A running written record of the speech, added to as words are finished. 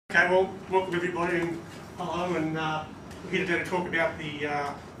Okay, well, welcome everybody and hello, and we're here today to talk about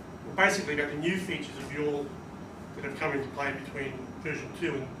basically about the new features of YAWL that have come into play between version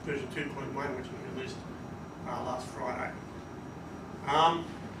 2 and version 2.1, which was released last Friday.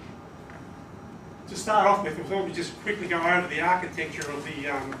 To start off with, I thought we'd just quickly go over the architecture of the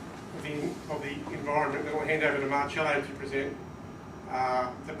environment, then I'll hand over to Marcello to present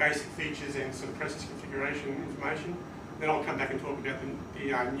the basic features and some process configuration information. Then I'll come back and talk about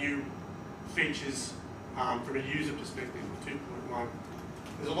the new features from a user perspective of 2.1.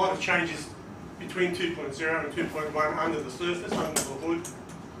 There's a lot of changes between 2.0 and 2.1 under the surface, under the hood,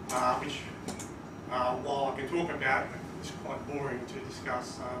 which, while I can talk about, it's quite boring to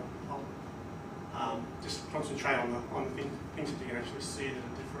discuss. I'll just concentrate on the things that you can actually see that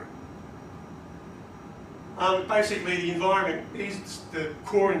are different. Basically, the environment is, the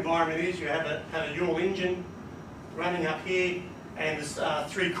core environment is, you have a YAWL engine running up here, and there's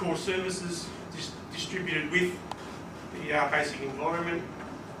 3 core services distributed with the basic environment.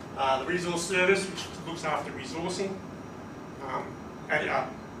 The resource service, which looks after resourcing,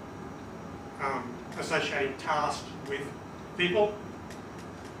 associating tasks with people.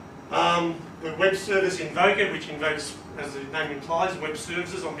 The web service invoker, which invokes, as the name implies, web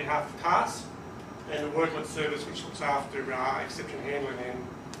services on behalf of tasks. And the worklet service, which looks after exception handling and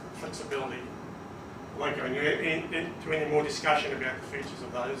flexibility. I won't go into any more discussion about the features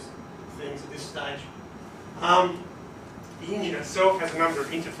of those things at this stage. The engine itself has a number of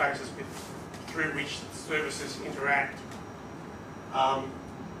interfaces through which services interact.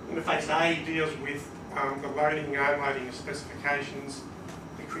 Interface A deals with the loading and unloading of specifications,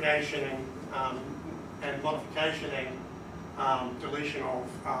 the creation and modification and deletion of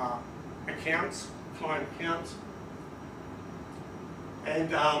accounts, client accounts.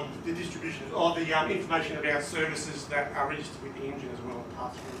 And the distribution of the information about services that are registered with the engine as well,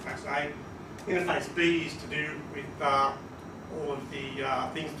 parts of interface A. Interface B is to do with all of the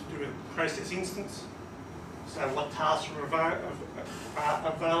things to do with process instance. So what tasks are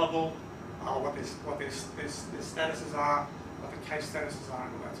available, what their statuses are, what the case statuses are,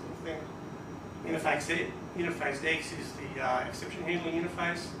 and all that sort of thing. Interface X is the exception handling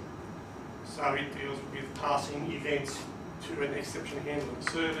interface. So it deals with passing events to an exception handling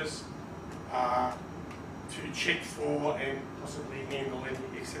service to check for and possibly handle any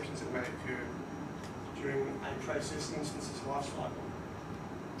exceptions that may occur during a process instance's life cycle.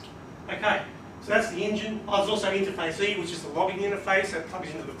 Okay, so that's the engine. There's also interface E, which is the logging interface that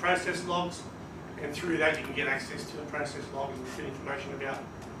plugs into the process logs, and through that you can get access to the process logs and get information about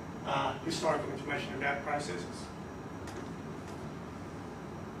historical information about processes.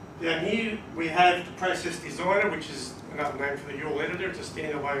 Down here we have the process designer, which is another name for the YAWL editor. It's a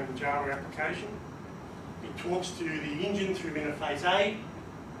standalone Java application. It talks to the engine through interface A,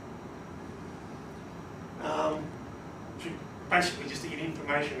 basically just to get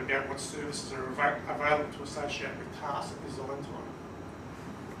information about what services are available to associate with tasks at design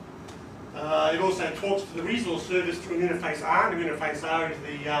time. It also talks to the resource service through an interface R, and interface R is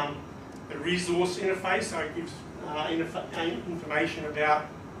the resource interface, so it gives information about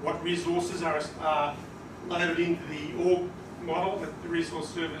what resources are loaded into the org model that the resource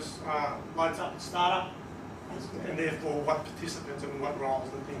service loads up at startup, and therefore what participants and what roles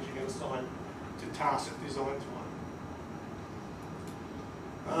and things you can assign to tasks at design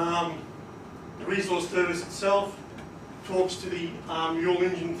time. The resource service itself talks to the YAWL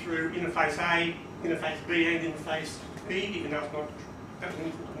engine through interface A, interface B, and interface E, even though it's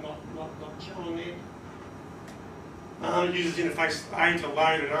not shown there. It uses interface A to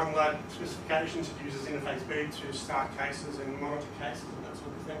load and unload specifications. It uses interface B to start cases and monitor cases and that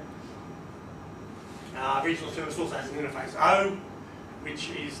sort of thing. Resource service also has an interface O, which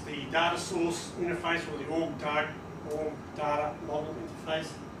is the data source interface, or the org data model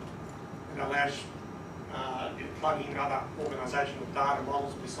interface. It allows you to plug in other organisational data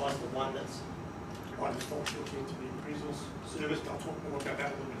models besides the one that's by default built into the resource service. I'll talk more about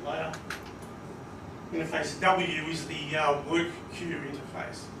that a little bit later. Interface W is the work queue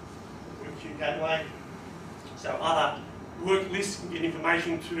interface, work queue gateway. So other work lists can get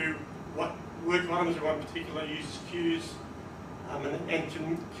information to what work items are on particular users' queues, and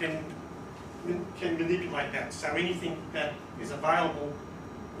can manipulate that. So anything that is available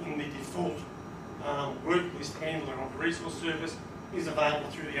in the default work list handler of the resource service is available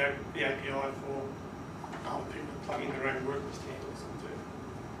through the API for other people to plug in their own work list handlers into.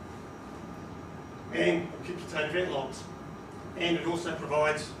 And it keeps its own event logs. And it also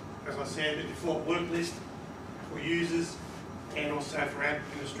provides, as I said, a default work list for users and also for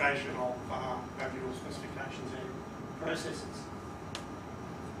administration of YAWL specifications and processes.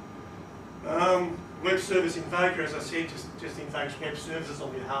 Web service invoker, as I said, just invokes web services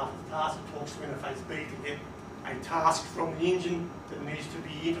on behalf of the task. It talks to interface B to get a task from the engine that needs to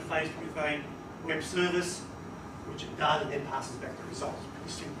be interfaced with a web service, which it does, and then passes back the results.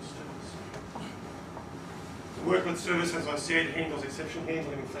 Pretty simple service. The workload service, as I said, handles exception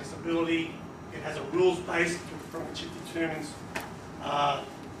handling and flexibility. It has a rules base from which it determines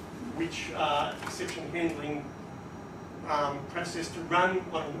which exception handling process to run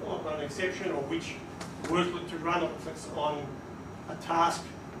on an exception, or which workload to run on a task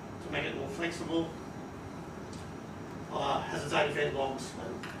to make it more flexible. Has its own event logs,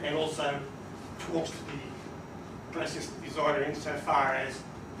 and also talks to the process designer insofar as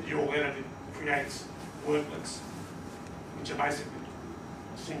the YAWL editor creates worklets, which are basically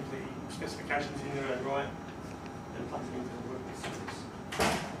simply specifications in their own right, and plugs it into the worklet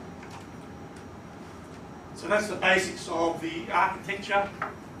service. So that's the basics of the architecture.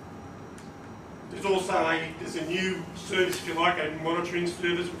 There's also there's a new service, if you like, a monitoring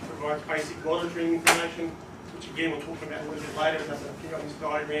service which provides basic monitoring information, which again we'll talk about a little bit later. It doesn't appear on this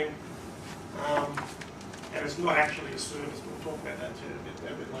diagram. And it's not actually a service, but we'll talk about that too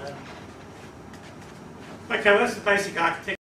a bit later. Okay, well that's the basic architecture.